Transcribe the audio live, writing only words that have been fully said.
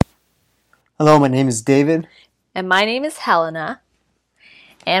Hello, my name is David. And my name is Helena,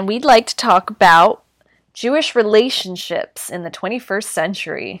 and we'd like to talk about Jewish relationships in the 21st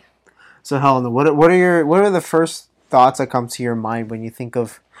century. So, Helena, what are the first thoughts that come to your mind when you think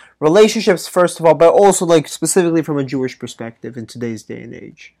of relationships, first of all, but also like specifically from a Jewish perspective in today's day and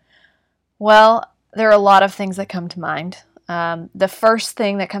age? Well, there are a lot of things that come to mind. The first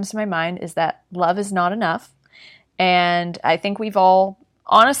thing that comes to my mind is that love is not enough, and I think we've all,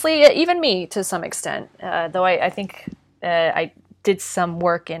 honestly, even me to some extent, though I think I did some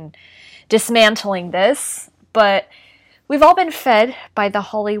work in dismantling this, but we've all been fed by the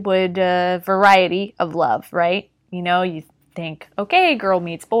Hollywood variety of love, right? You know, you think, okay, girl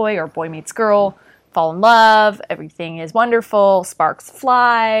meets boy or boy meets girl, fall in love, everything is wonderful, sparks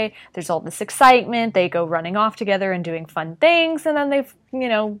fly, there's all this excitement, they go running off together and doing fun things, and then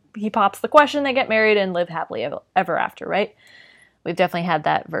he pops the question, they get married and live happily ever after, right? We've definitely had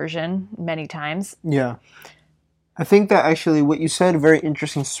that version many times. Yeah. I think that actually what you said, very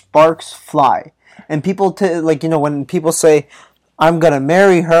interesting, sparks fly. And people, when people say, I'm going to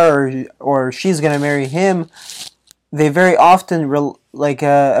marry her or she's going to marry him, they very often,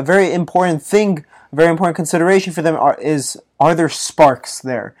 a very important thing, very important consideration for them are there sparks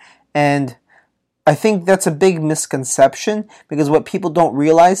there? And I think that's a big misconception, because what people don't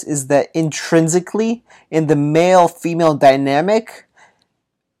realize is that intrinsically in the male-female dynamic,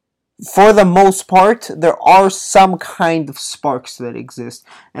 for the most part, there are some kind of sparks that exist.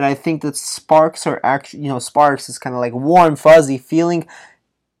 And I think that sparks are actually, sparks is kind of like warm, fuzzy feeling.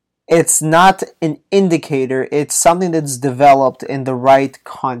 It's not an indicator. It's something that's developed in the right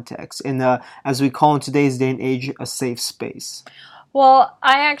context, in as we call in today's day and age, a safe space. Well,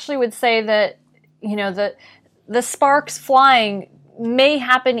 I actually would say that, the sparks flying may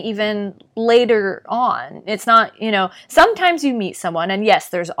happen even later on. It's not, sometimes you meet someone and yes,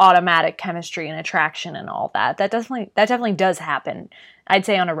 there's automatic chemistry and attraction and all that. That definitely does happen, I'd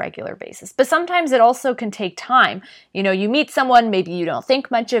say, on a regular basis. But sometimes it also can take time. You meet someone, maybe you don't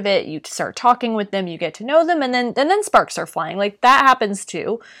think much of it, you start talking with them, you get to know them, and then sparks are flying. Like, that happens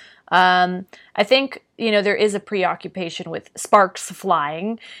too. I think, there is a preoccupation with sparks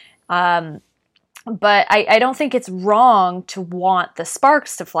flying. But I don't think it's wrong to want the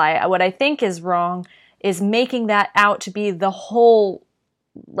sparks to fly. What I think is wrong is making that out to be the whole,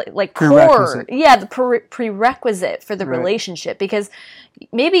 core. Yeah, the prerequisite for the relationship. Because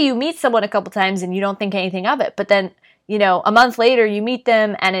maybe you meet someone a couple times and you don't think anything of it. But then, a month later you meet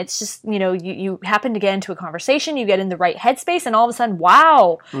them and it's just, you happen to get into a conversation, you get in the right headspace, and all of a sudden,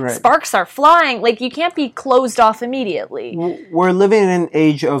 wow, sparks are flying. Like, you can't be closed off immediately. We're living in an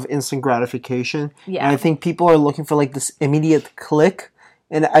age of instant gratification. Yeah. And I think people are looking for this immediate click.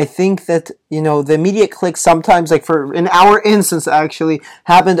 And I think that, the immediate click sometimes, in our instance, actually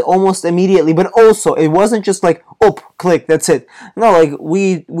happened almost immediately. But also, it wasn't just click, that's it. No,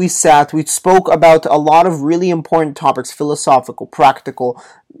 we sat, we spoke about a lot of really important topics, philosophical, practical,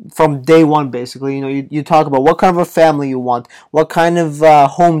 from day one, basically. You talk about what kind of a family you want, what kind of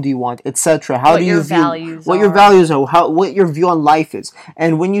home do you want, etc. What your values are, what your view on life is.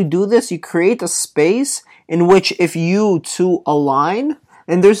 And when you do this, you create a space in which, if you two align,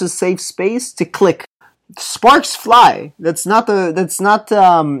 and there's a safe space to click, sparks fly. That's not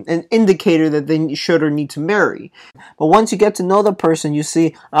an indicator that they should or need to marry. But once you get to know the person, you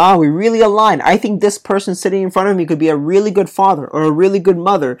see, we really align. I think this person sitting in front of me could be a really good father or a really good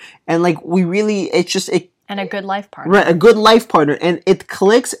mother, and and a good life partner. Right, a good life partner, and it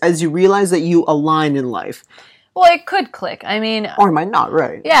clicks as you realize that you align in life. Well, it could click. I mean... Or it might not,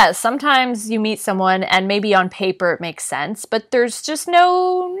 right? Yeah, sometimes you meet someone and maybe on paper it makes sense, but there's just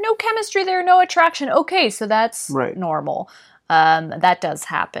no chemistry there, no attraction. Okay, so that's normal. That does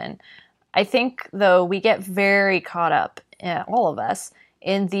happen. I think, though, we get very caught up, all of us,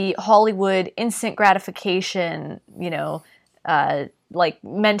 in the Hollywood instant gratification,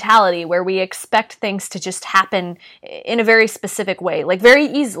 mentality where we expect things to just happen in a very specific way, very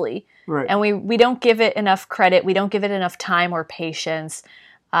easily. Right. And we don't give it enough credit. We don't give it enough time or patience.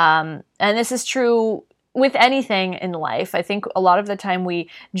 And this is true with anything in life. I think a lot of the time we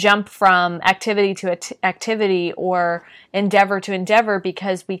jump from activity to activity or endeavor to endeavor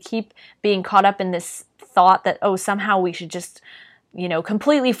because we keep being caught up in this thought that, somehow we should just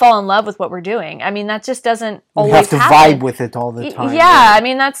completely fall in love with what we're doing. I mean, that just doesn't always happen. You have to happen. vibe with it all the time. Yeah, right? I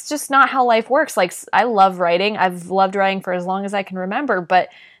mean, that's just not how life works. Like, I love writing. I've loved writing for as long as I can remember, but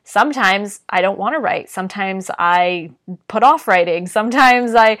sometimes I don't want to write. Sometimes I put off writing.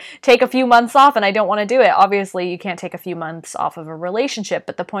 Sometimes I take a few months off and I don't want to do it. Obviously, you can't take a few months off of a relationship,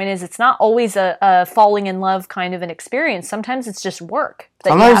 but the point is it's not always a falling in love kind of an experience. Sometimes it's just work that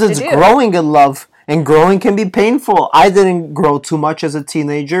sometimes you have to do. It's growing in love. And growing can be painful. I didn't grow too much as a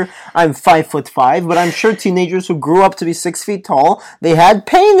teenager. I'm 5'5", but I'm sure teenagers who grew up to be 6 feet tall, they had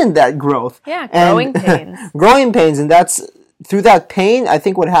pain in that growth. Yeah, growing pains. Growing pains, and that's through that pain. I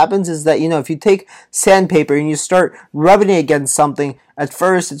think what happens is that if you take sandpaper and you start rubbing it against something, at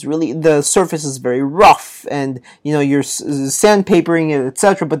first it's really the surface is very rough, and you're sandpapering it,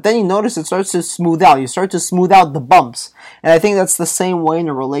 etc. But then you notice it starts to smooth out. You start to smooth out the bumps, and I think that's the same way in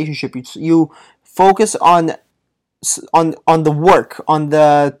a relationship. You focus on the work, on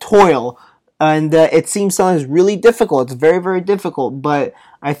the toil, and it seems sometimes really difficult. It's very, very difficult, but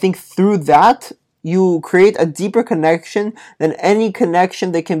I think through that you create a deeper connection than any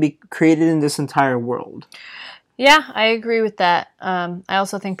connection that can be created in this entire world. Yeah, I agree with that. I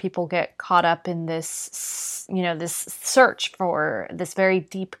also think people get caught up in this, this search for this very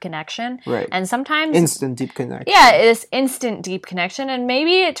deep connection. Right. And sometimes... instant deep connection. Yeah, it's instant deep connection. And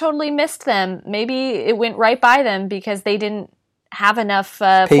maybe it totally missed them. Maybe it went right by them because they didn't have enough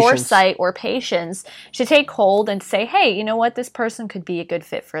foresight or patience to take hold and say, hey, you know what? This person could be a good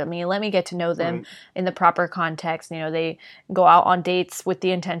fit for me. Let me get to know them in the proper context. They go out on dates with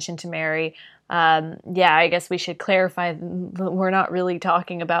the intention to marry. I guess we should clarify we're not really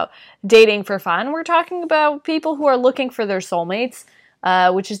talking about dating for fun. We're talking about people who are looking for their soulmates,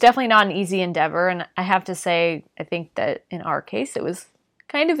 which is definitely not an easy endeavor. And I have to say, I think that in our case, it was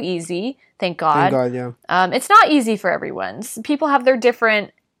kind of easy. Thank God. Thank God, yeah. It's not easy for everyone. People have their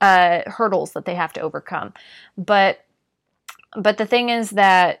different hurdles that they have to overcome. But the thing is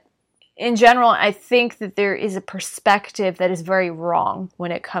that in general, I think that there is a perspective that is very wrong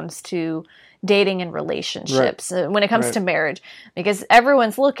when it comes to dating and relationships, when it comes to marriage, because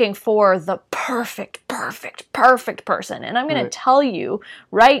everyone's looking for the perfect person. And I'm going to tell you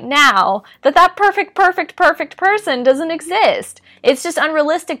right now that perfect person doesn't exist. It's just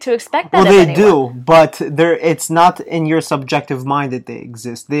unrealistic to expect that. Well, they do, but it's not in your subjective mind that they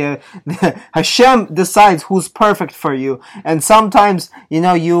exist. Hashem decides who's perfect for you. And sometimes,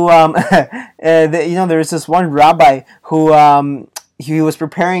 there's this one rabbi who, he was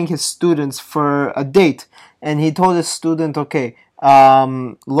preparing his students for a date, and he told his student, okay,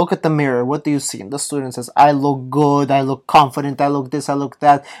 look at the mirror. What do you see? And the student says, I look good, I look confident, I look this, I look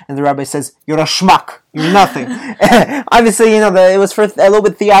that. And the rabbi says, you're a schmuck. You're nothing. Obviously, it was for a little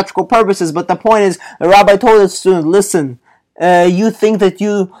bit theatrical purposes, but the point is, the rabbi told his student, listen, you think that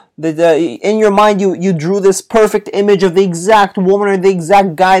in your mind you drew this perfect image of the exact woman or the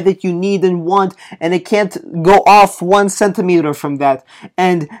exact guy that you need and want, and it can't go off 1 centimeter from that.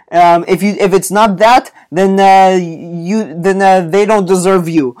 And if it's not that, then they don't deserve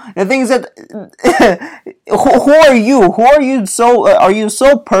you. The thing is that who are you? Who are you? Are you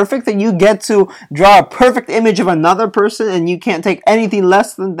so perfect that you get to draw a perfect image of another person and you can't take anything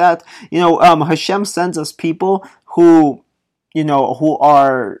less than that? Hashem sends us people who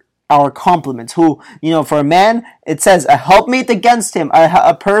are our compliments, who, for a man, it says a helpmate against him,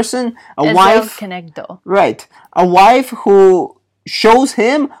 a person, a wife, right, a wife who shows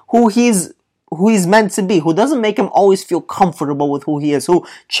him who he's meant to be, who doesn't make him always feel comfortable with who he is, who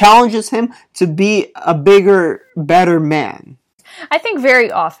challenges him to be a bigger, better man. I think very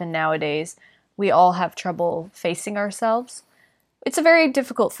often nowadays, we all have trouble facing ourselves. It's a very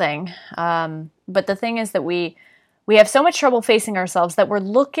difficult thing, but the thing is that we have so much trouble facing ourselves that we're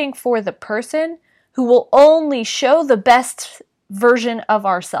looking for the person who will only show the best version of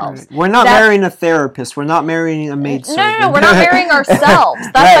ourselves. Right. We're not marrying a therapist. We're not marrying a maidservant. No, we're not marrying ourselves.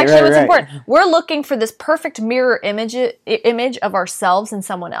 That's what's important. We're looking for this perfect mirror image of ourselves in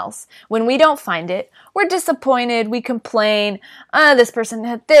someone else. When we don't find it, we're disappointed. We complain. This person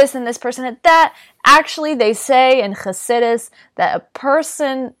had this and this person had that. Actually, they say in Chassidus that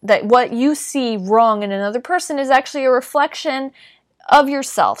that what you see wrong in another person is actually a reflection of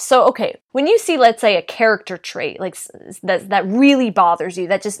yourself. So, okay, when you see, let's say, a character trait like that really bothers you,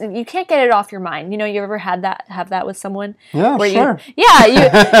 that just you can't get it off your mind. You ever have that with someone? Yeah, sure.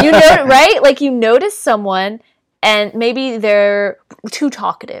 You know, right? Like you notice someone and maybe they're too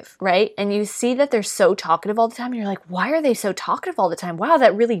talkative, right? And you see that they're so talkative all the time, and you're like, why are they so talkative all the time? Wow,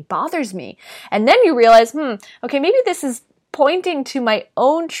 that really bothers me. And then you realize, okay, maybe this is pointing to my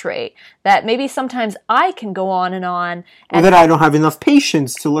own trait that maybe sometimes I can go on and on. Or that I don't have enough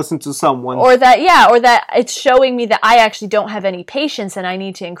patience to listen to someone. Or that it's showing me that I actually don't have any patience and I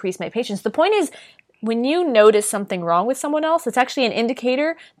need to increase my patience. The point is, when you notice something wrong with someone else, it's actually an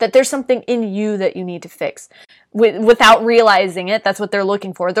indicator that there's something in you that you need to fix. Without realizing it, that's what they're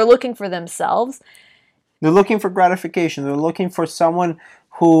looking for. They're looking for themselves. They're looking for gratification. They're looking for someone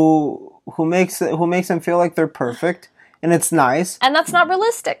who makes them feel like they're perfect, and it's nice. And that's not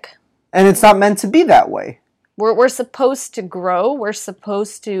realistic. And it's not meant to be that way. We're supposed to grow. We're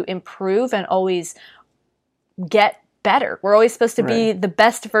supposed to improve and always get better. We're always supposed to be the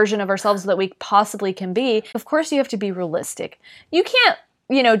best version of ourselves that we possibly can be. Of course, you have to be realistic. You can't,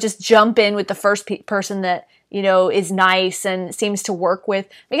 just jump in with the first person that, is nice and seems to work with,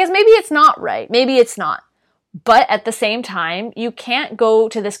 because maybe it's not right. Maybe it's not. But at the same time, you can't go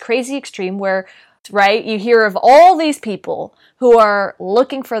to this crazy extreme where, you hear of all these people who are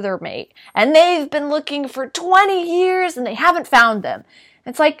looking for their mate, and they've been looking for 20 years and they haven't found them.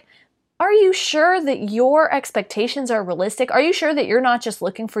 It's like, are you sure that your expectations are realistic? Are you sure that you're not just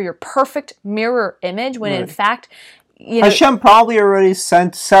looking for your perfect mirror image when in fact, Hashem probably already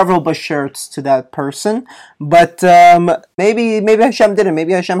sent several Basharts to that person, but maybe Hashem didn't.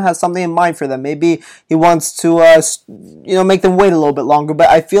 Maybe Hashem has something in mind for them. Maybe He wants to make them wait a little bit longer. But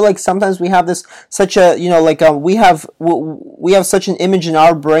I feel like sometimes we have we have such an image in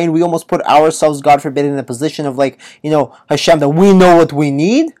our brain. We almost put ourselves, God forbid, in a position of Hashem, that we know what we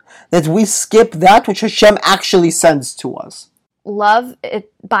need, that we skip that which Hashem actually sends to us. Love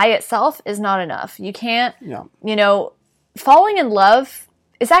by itself is not enough. You can't, falling in love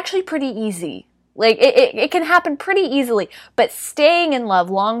is actually pretty easy. Like, it can happen pretty easily. But staying in love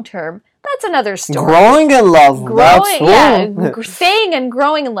long term, that's another story. Growing in love. Staying and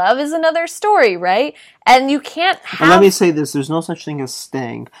growing in love is another story, right? And you can't have... And let me say this, there's no such thing as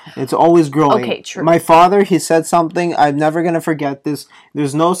staying. It's always growing. Okay, true. My father, he said something, I'm never going to forget this.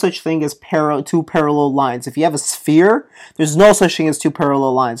 There's no such thing as two parallel lines. If you have a sphere, there's no such thing as two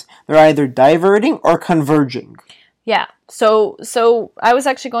parallel lines. They're either diverging or converging. Yeah. So I was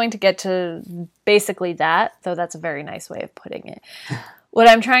actually going to get to basically that, though that's a very nice way of putting it. What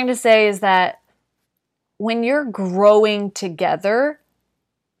I'm trying to say is that when you're growing together,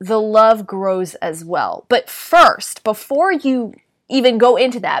 the love grows as well. But first, before you even go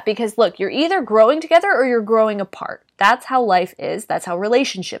into that, because look, you're either growing together or you're growing apart. That's how life is. That's how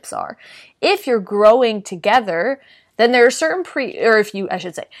relationships are. If you're growing together, then there are certain if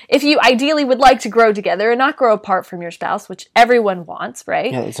you ideally would like to grow together and not grow apart from your spouse, which everyone wants,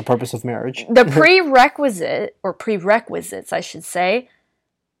 right? Yeah, it's the purpose of marriage. The prerequisites, I should say,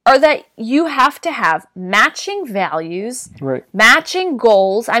 are that you have to have matching values, matching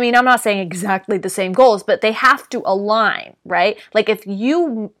goals. I mean, I'm not saying exactly the same goals, but they have to align, right? Like, if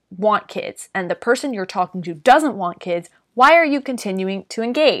you want kids and the person you're talking to doesn't want kids, why are you continuing to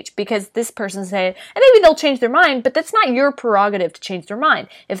engage? Because this person said, and maybe they'll change their mind, but that's not your prerogative to change their mind.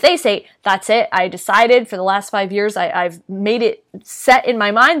 If they say, that's it, I decided for the last 5 years, I've made it set in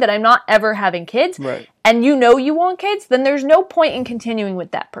my mind that I'm not ever having kids, and you want kids, then there's no point in continuing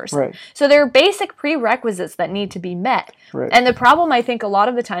with that person. So there are basic prerequisites that need to be met. And the problem, I think, a lot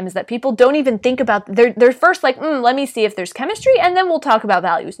of the time is that people don't even think about, they're first like, let me see if there's chemistry, and then we'll talk about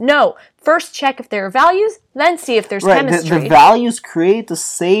values. No, first check if there are values, then see if there's chemistry. The values create a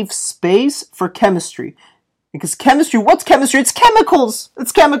safe space for chemistry. Because chemistry, what's chemistry? It's chemicals.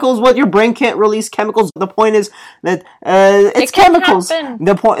 It's chemicals. What your brain can't release chemicals. The point is that it's chemicals.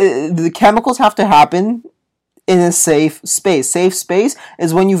 The chemicals have to happen in a safe space. Safe space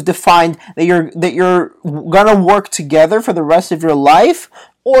is when you've defined that you're gonna work together for the rest of your life.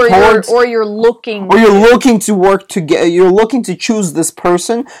 Or you're looking to work together. You're looking to choose this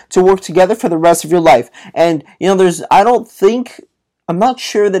person to work together for the rest of your life. And I'm not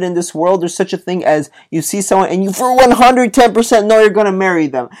sure that in this world there's such a thing as you see someone and you for 110% know you're going to marry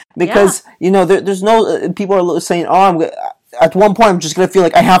them. Because, there's no... people are saying, at one point I'm just going to feel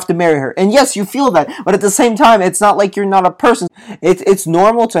like I have to marry her. And yes, you feel that. But at the same time, it's not like you're not a person. It's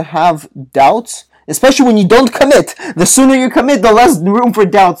normal to have doubts, especially when you don't commit. The sooner you commit, the less room for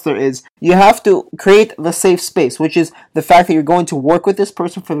doubts there is. You have to create the safe space, which is the fact that you're going to work with this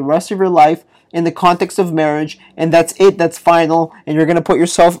person for the rest of your life in the context of marriage, and that's it, that's final, and you're going to put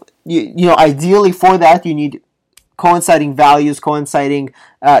yourself, ideally for that, you need coinciding values, coinciding,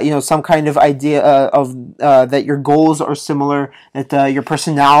 some kind of idea of that your goals are similar, that your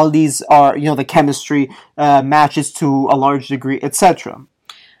personalities are, the chemistry matches to a large degree, etc.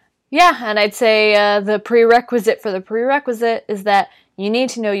 Yeah, and I'd say the prerequisite for the prerequisite is that you need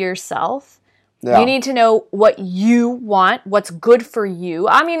to know yourself, Yeah. You need to know what you want, what's good for you.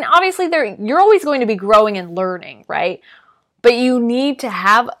 I mean, obviously, you're always going to be growing and learning, right? But you need to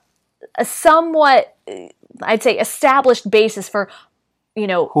have a somewhat, I'd say, established basis for,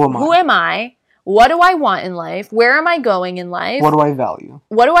 who am I? What do I want in life? Where am I going in life? What do I value?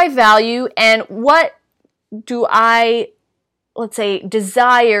 What do I value? And what do I, let's say,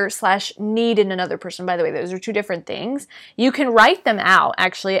 desire / need in another person? By the way, those are two different things. You can write them out.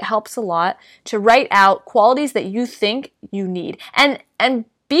 Actually, it helps a lot to write out qualities that you think you need. And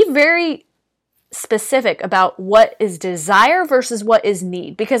be very specific about what is desire versus what is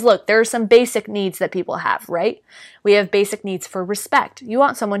need. Because look, there are some basic needs that people have, right? We have basic needs for respect. You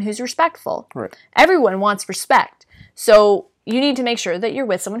want someone who's respectful. Right. Everyone wants respect. So you need to make sure that you're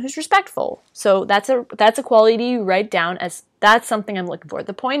with someone who's respectful. So that's a quality you write down as that's something I'm looking for.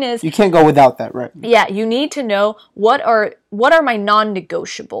 The point is, you can't go without that, right? Yeah, you need to know what are my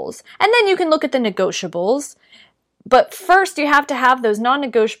non-negotiables. And then you can look at the negotiables. But first, you have to have those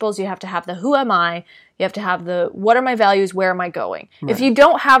non-negotiables. You have to have the who am I? You have to have the what are my values? Where am I going? Right. If you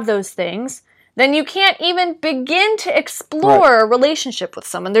don't have those things, then you can't even begin to explore a relationship with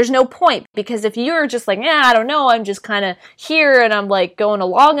someone. There's no point, because if you're just like, I don't know, I'm just kind of here and I'm like going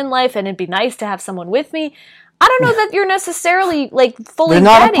along in life and it'd be nice to have someone with me, I don't know that you're necessarily like fully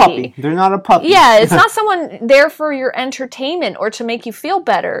ready. They're not a puppy. Yeah, it's not someone there for your entertainment or to make you feel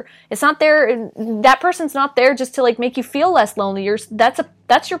better. It's not there. That person's not there just to like make you feel less lonely.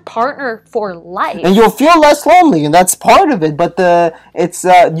 That's your partner for life. And you'll feel less lonely, and that's part of it. But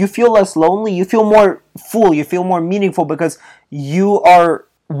you feel less lonely. You feel more full. You feel more meaningful because you are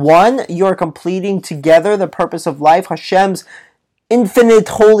one. You are completing together the purpose of life, Hashem's infinite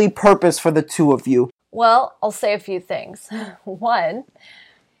holy purpose for the two of you. Well, I'll say a few things. One,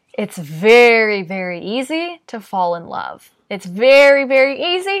 it's very, very easy to fall in love. It's very, very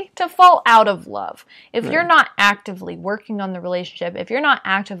easy to fall out of love. If you're not actively working on the relationship, if you're not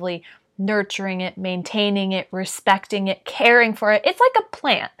actively nurturing it, maintaining it, respecting it, caring for it, it's like a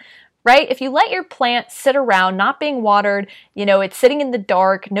plant. Right? If you let your plant sit around, not being watered, it's sitting in the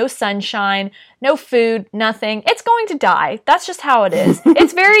dark, no sunshine, no food, nothing, it's going to die. That's just how it is.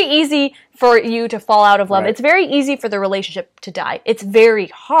 It's very easy for you to fall out of love. Right. It's very easy for the relationship to die. It's very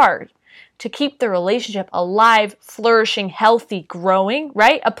hard to keep the relationship alive, flourishing, healthy, growing,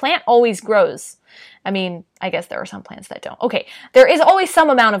 right? A plant always grows. I mean, I guess there are some plants that don't. Okay, there is always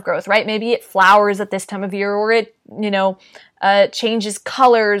some amount of growth, right? Maybe it flowers at this time of year, or it, changes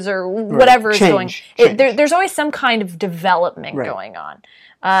colors, or whatever is going. There's always some kind of development going on,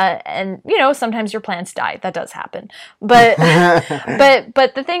 and sometimes your plants die. That does happen, but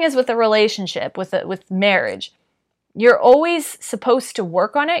but the thing is, with a relationship, with marriage, you're always supposed to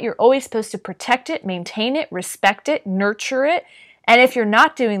work on it. You're always supposed to protect it, maintain it, respect it, nurture it. And if you're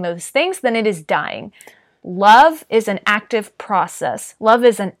not doing those things, then it is dying. Love is an active process. Love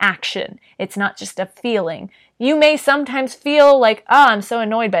is an action. It's not just a feeling. You may sometimes feel like, I'm so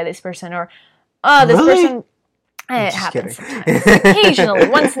annoyed by this person, or, this person... It happens sometimes. Occasionally,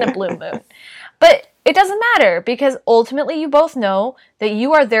 once in a blue moon. But it doesn't matter, because ultimately you both know that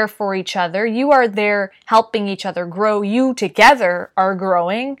you are there for each other. You are there helping each other grow. You together are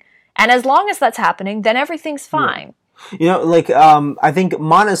growing. And as long as that's happening, then everything's fine. Yeah. I think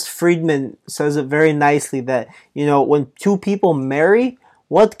Manas Friedman says it very nicely that, when two people marry,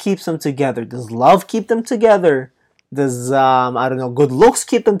 what keeps them together? Does love keep them together? Does, good looks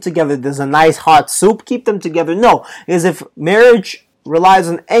keep them together? Does a nice hot soup keep them together? No. Because if marriage relies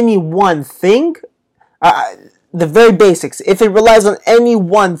on any one thing, the very basics, if it relies on any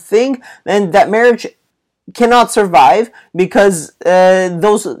one thing, then that marriage cannot survive, because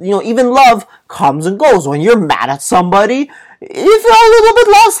even love comes and goes. When you're mad at somebody, you feel a little bit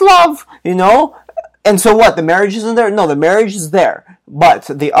less love, and so what, the marriage isn't there? No, the marriage is there. But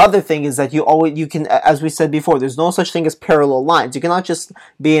the other thing is that you can, as we said before, there's no such thing as parallel lines. You cannot just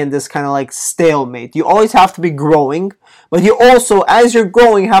be in this kind of like stalemate. You always have to be growing, but you also, as you're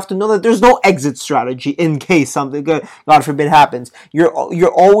growing, have to know that there's no exit strategy in case something, God forbid, happens. You're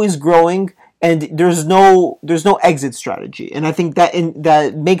always growing, and there's no exit strategy, and I think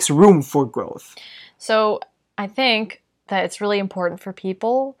that makes room for growth. So I think that it's really important for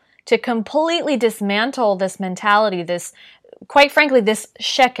people to completely dismantle this mentality, this, quite frankly, this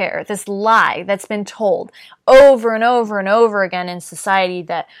sheker, this lie that's been told over and over and over again in society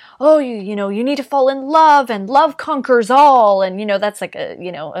that, you need to fall in love, and love conquers all, and that's like a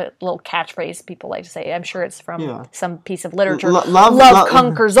little catchphrase people like to say. I'm sure it's from some piece of literature. Love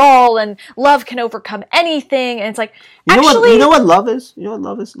conquers all, and love can overcome anything, and it's like, you know what love is? You know what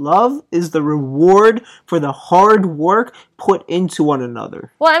love is? Love is the reward for the hard work put into one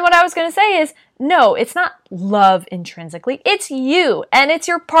another. Well, and what I was going to say is, no, it's not love intrinsically. It's you and it's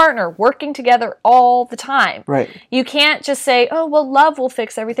your partner working together all the time. Right. You can't just say, oh, well, love will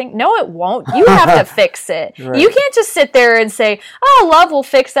fix everything. No, it won't. You have to fix it. Right. You can't just sit there and say, oh, love will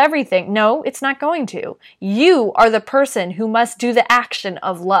fix everything. No, it's not going to. You are the person who must do the action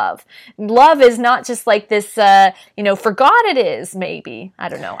of love. Love is not just like this, for God it is, maybe. I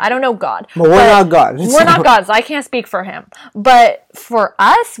don't know. I don't know God. But we're not God. We're not God, so I can't speak for him. But for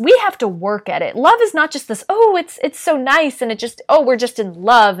us, we have to work at it. Love is not just this, oh, it's so nice and we're just in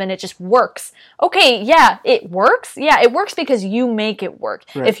love and it just works. Okay, yeah, it works. Yeah, it works because you make it work.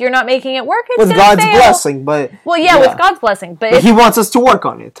 Right. If you're not making it work, it's with God's blessing, but with God's blessing, but He wants us to work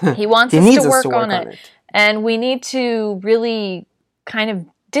on it. He wants us to work on it. And we need to really kind of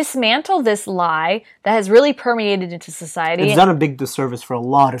dismantle this lie that has really permeated into society. It's done a big disservice for a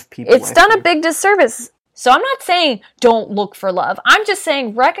lot of people. It's done a big disservice. So I'm not saying don't look for love. I'm just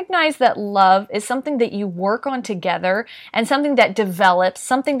saying recognize that love is something that you work on together and something that develops,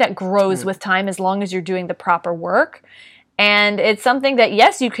 something that grows with time as long as you're doing the proper work. And it's something that,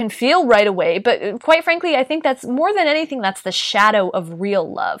 yes, you can feel right away, but quite frankly, I think that's more than anything, that's the shadow of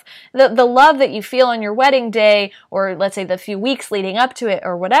real love. The love that you feel on your wedding day, or let's say the few weeks leading up to it,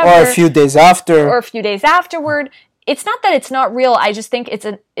 or whatever. Or a few days after. Or a few days afterward. It's not that it's not real. I just think it's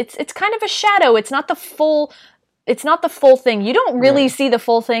kind of a shadow. It's not the full thing. You don't really see the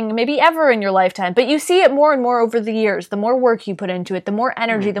full thing maybe ever in your lifetime, but you see it more and more over the years. The more work you put into it, the more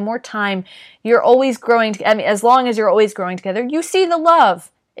energy, the more time you're always growing. As long as you're always growing together, you see the love.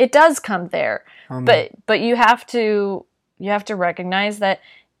 It does come there. But you have to recognize that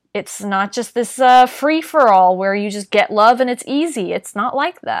it's not just this free for all where you just get love and it's easy. It's not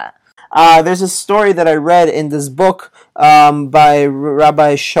like that. There's a story that I read in this book by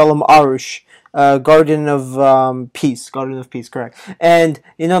Rabbi Shalom Arush, Garden of Peace, correct. And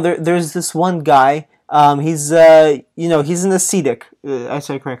there's this one guy. He's an ascetic. I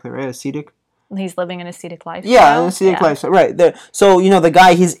said correctly, right? Ascetic. He's living an ascetic life. Yeah, an ascetic lifestyle, right there. So the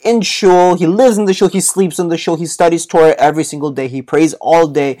guy, he's in shul. He lives in the shul. He sleeps in the shul. He studies Torah every single day. He prays all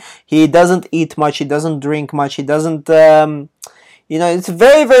day. He doesn't eat much. He doesn't drink much. He doesn't. It's a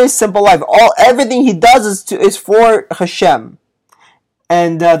very, very simple life. Everything he does is for Hashem,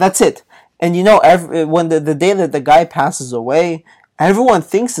 and that's it. And when the day that the guy passes away, everyone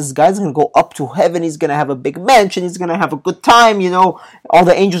thinks this guy's gonna go up to heaven. He's gonna have a big mansion. He's gonna have a good time. All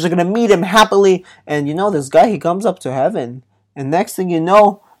the angels are gonna meet him happily. And this guy, he comes up to heaven, and next thing you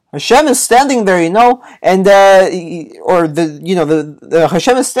know, Hashem is standing there, and the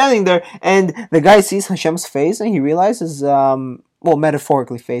Hashem is standing there, and the guy sees Hashem's face, and he realizes,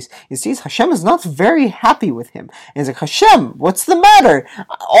 metaphorically face, he sees Hashem is not very happy with him. And he's like, Hashem, what's the matter?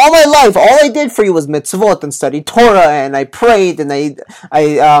 All my life, all I did for you was mitzvot and studied Torah, and I prayed, and I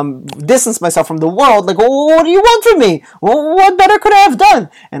distanced myself from the world. Like, what do you want from me? What better could I have done?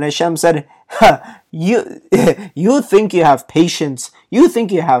 And Hashem said, you think you have patience, you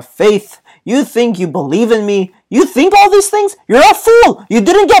think you have faith, you think you believe in me, you think all these things? You're a fool. You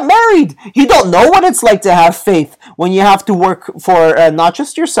didn't get married. You don't know what it's like to have faith when you have to work for not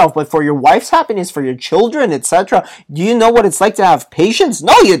just yourself, but for your wife's happiness, for your children, etc. Do you know what it's like to have patience?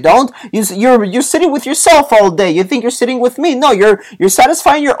 No, you don't. You're sitting with yourself all day. You think you're sitting with me. No, you're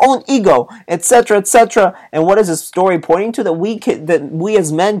satisfying your own ego, etc., etc. And what is this story pointing to? That we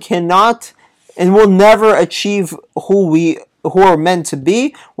as men cannot and will never achieve who are meant to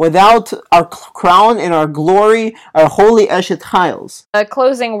be without our crown and our glory, our holy Eshet Chayils. A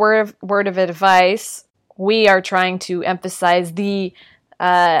closing word of advice. We are trying to emphasize the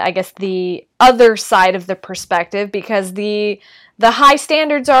other side of the perspective, because the high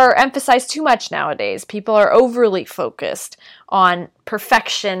standards are emphasized too much nowadays. People are overly focused on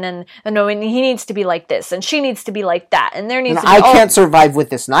perfection and knowing he needs to be like this and she needs to be like that, and there needs to be I can't survive with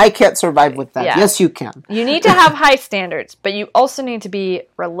this and I can't survive with that. Yeah. Yes, you can. You need to have high standards, but you also need to be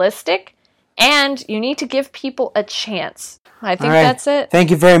realistic, and you need to give people a chance. I think that's it.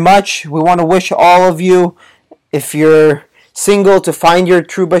 Thank you very much. We want to wish all of you, if you're single, to find your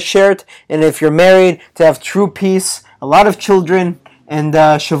true bashert, and if you're married, to have true peace, a lot of children, and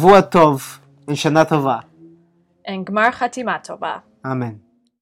Shavua Tov, and Shana Tova. And Gmar Chatima Tova. Amen.